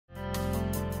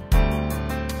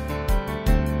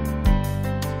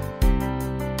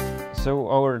So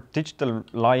our digital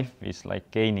life is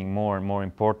like gaining more and more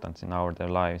importance in our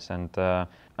lives, and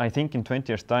I think in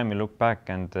 20 years time we look back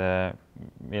and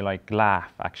we like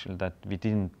laugh actually that we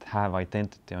didn't have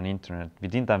identity on internet, we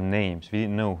didn't have names, we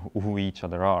didn't know who each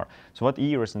other are. So what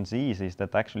e-Residency is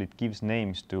that actually it gives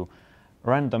names to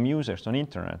random users on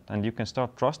internet, and you can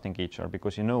start trusting each other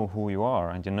because you know who you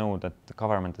are and you know that the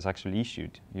government has actually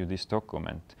issued you this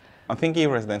document. I think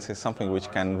e-residency is something which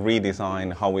can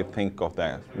redesign how we think of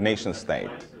the nation state.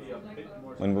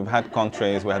 When we've had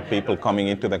countries, we had people coming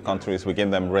into the countries, we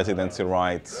give them residency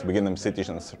rights, we give them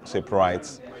citizenship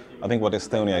rights. I think what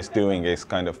Estonia is doing is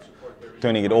kind of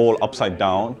turning it all upside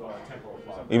down.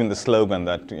 Even the slogan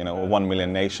that, you know, a 1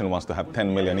 million nation wants to have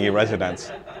 10 million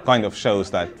e-residents kind of shows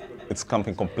that it's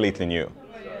something completely new.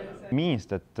 It means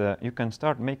that you can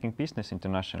start making business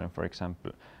international, for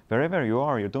example. Wherever you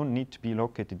are, you don't need to be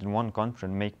located in one country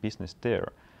and make business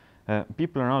there.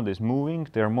 People are nowadays moving,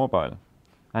 they're mobile.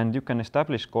 And you can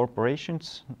establish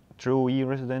corporations through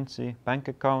e-residency, bank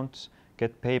accounts,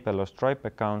 get PayPal or Stripe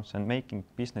accounts, and making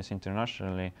business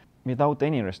internationally without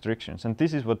any restrictions. And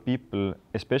this is what people,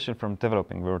 especially from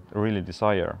developing world, really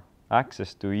desire.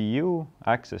 Access to EU,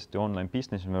 access to online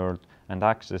business world, and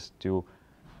access to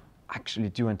actually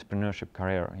do entrepreneurship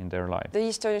career in their life. The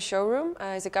e-Estonia showroom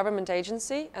is a government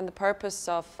agency, and the purpose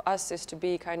of us is to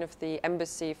be kind of the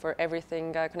embassy for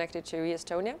everything connected to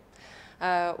e-Estonia.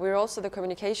 We're also the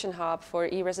communication hub for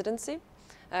e-Residency,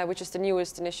 which is the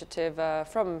newest initiative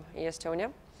from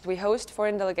e-Estonia. We host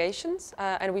foreign delegations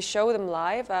and we show them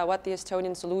live what the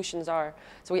Estonian solutions are.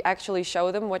 So we actually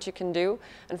show them what you can do.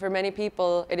 And for many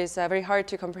people, it is very hard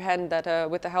to comprehend that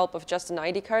with the help of just an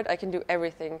ID card, I can do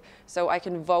everything. So I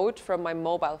can vote from my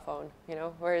mobile phone, you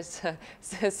know, whereas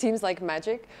it seems like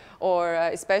magic. Or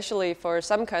especially for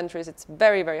some countries, it's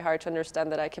very, very hard to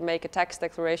understand that I can make a tax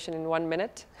declaration in 1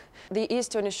 minute. The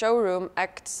e-Estonia showroom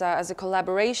acts as a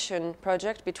collaboration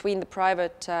project between the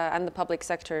private and the public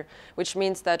sector, which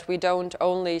means that we don't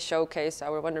only showcase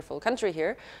our wonderful country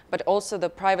here, but also the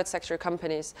private sector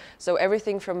companies. So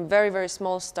everything from very, very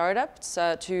small startups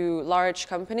to large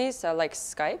companies like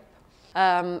Skype.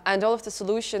 And all of the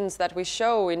solutions that we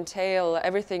show entail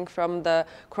everything from the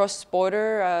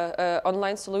cross-border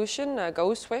online solution,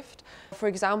 GoSwift. For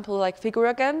example, like Figure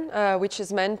Again, which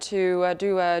is meant to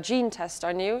do a gene test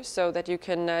on you so that you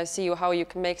can see how you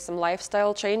can make some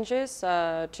lifestyle changes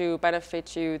to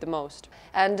benefit you the most.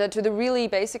 And to the really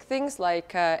basic things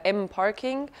like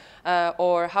M-parking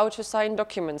or how to sign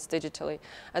documents digitally.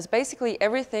 As basically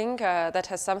everything that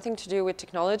has something to do with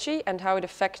technology and how it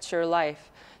affects your life.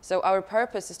 So our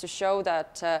purpose is to show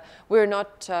that we're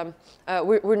not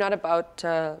about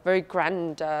very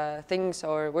grand things,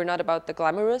 or we're not about the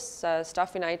glamorous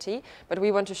stuff in IT, but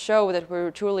we want to show that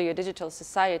we're truly a digital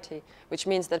society, which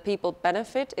means that people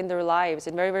benefit in their lives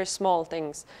in very, very small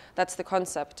things. That's the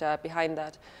concept behind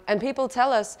that. And people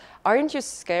tell us, aren't you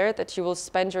scared that you will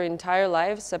spend your entire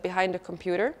lives behind a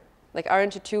computer? Like,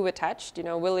 aren't you too attached? You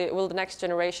know, will the next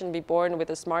generation be born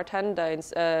with a smart hand?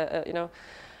 You know.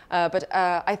 But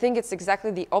I think it's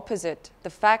exactly the opposite. The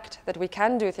fact that we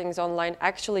can do things online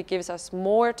actually gives us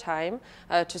more time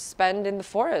to spend in the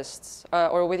forests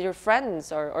or with your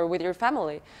friends or with your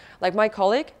family. Like my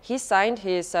colleague, he signed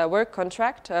his work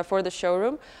contract for the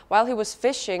showroom while he was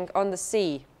fishing on the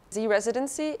sea.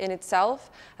 E-Residency in itself,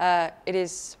 it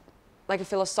is like a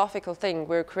philosophical thing.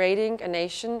 We're creating a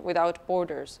nation without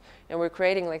borders, and we're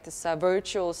creating like this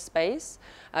virtual space,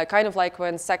 kind of like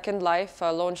when Second Life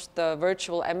launched the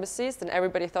virtual embassies, then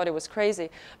everybody thought it was crazy.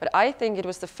 But I think it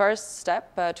was the first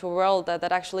step to a world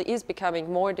that actually is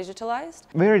becoming more digitalized.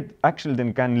 Where it actually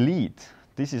then can lead,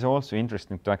 this is also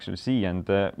interesting to actually see, and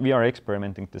we are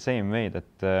experimenting the same way,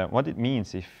 that what it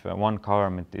means if one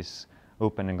government is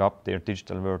opening up their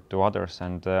digital world to others,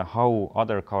 and how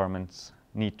other governments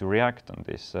need to react on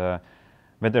this,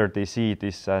 whether they see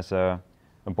this as a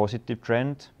positive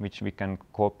trend which we can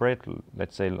cooperate,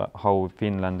 let's say how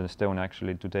Finland and Estonia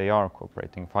actually today are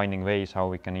cooperating, finding ways how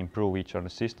we can improve each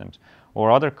other's systems, or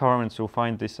other governments who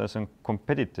find this as a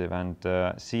competitive and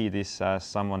see this as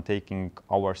someone taking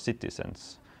our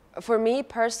citizens. For me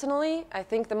personally, I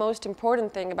think the most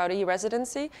important thing about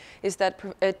e-Residency is that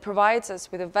it provides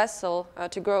us with a vessel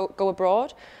to go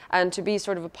abroad and to be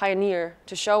sort of a pioneer,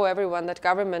 to show everyone that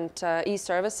government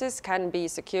e-services can be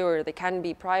secure, they can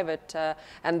be private,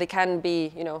 and they can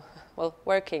be, you know, well,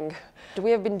 working.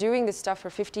 We have been doing this stuff for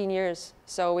 15 years,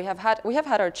 so we have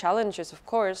had our challenges, of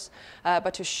course,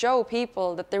 but to show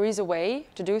people that there is a way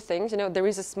to do things, you know, there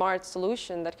is a smart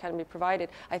solution that can be provided,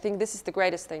 I think this is the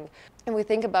greatest thing. And we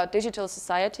think about digital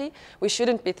society, we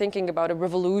shouldn't be thinking about a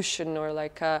revolution or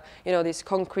like, you know, these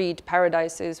concrete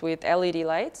paradises with LED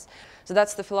lights. So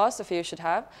that's the philosophy you should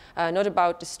have, not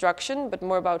about destruction, but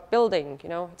more about building, you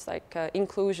know, it's like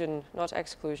inclusion, not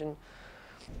exclusion.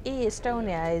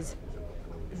 E-Estonia is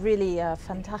really a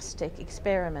fantastic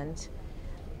experiment.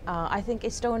 I think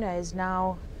Estonia is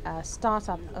now a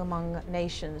startup among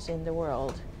nations in the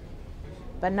world.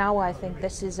 But now I think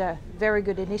this is a very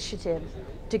good initiative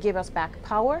to give us back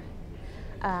power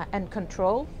and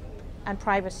control and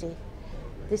privacy.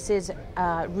 This is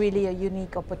really a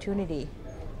unique opportunity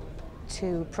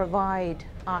to provide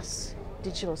us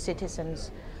digital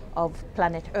citizens of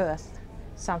planet Earth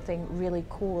something really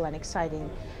cool and exciting.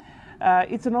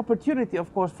 It's an opportunity,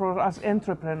 of course, for us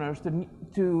entrepreneurs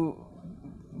to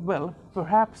well,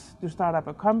 perhaps to start up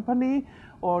a company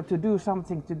or to do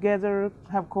something together,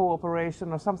 have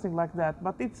cooperation or something like that.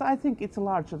 But I think it's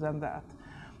larger than that.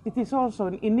 It is also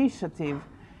an initiative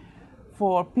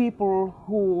for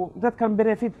people that can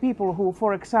benefit people who,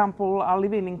 for example, are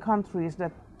living in countries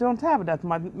that don't have that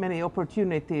many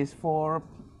opportunities for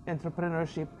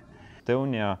entrepreneurship.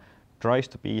 Estonia tries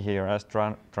to be here as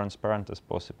transparent as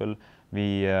possible.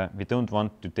 We don't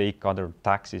want to take other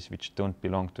taxes which don't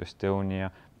belong to Estonia.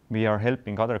 We are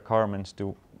helping other governments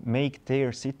to make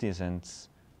their citizens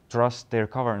trust their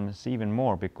governments even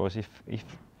more, because if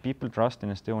people trust in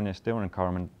Estonian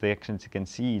government, they actually can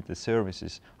see the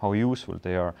services, how useful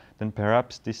they are, then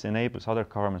perhaps this enables other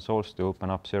governments also to open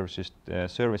up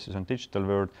services on digital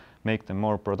world, make them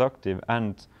more productive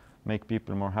and make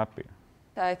people more happy.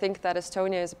 I think that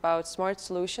Estonia is about smart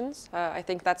solutions. I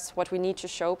think that's what we need to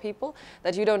show people,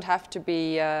 that you don't have to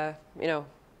be, you know,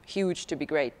 huge to be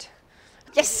great.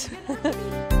 Yes!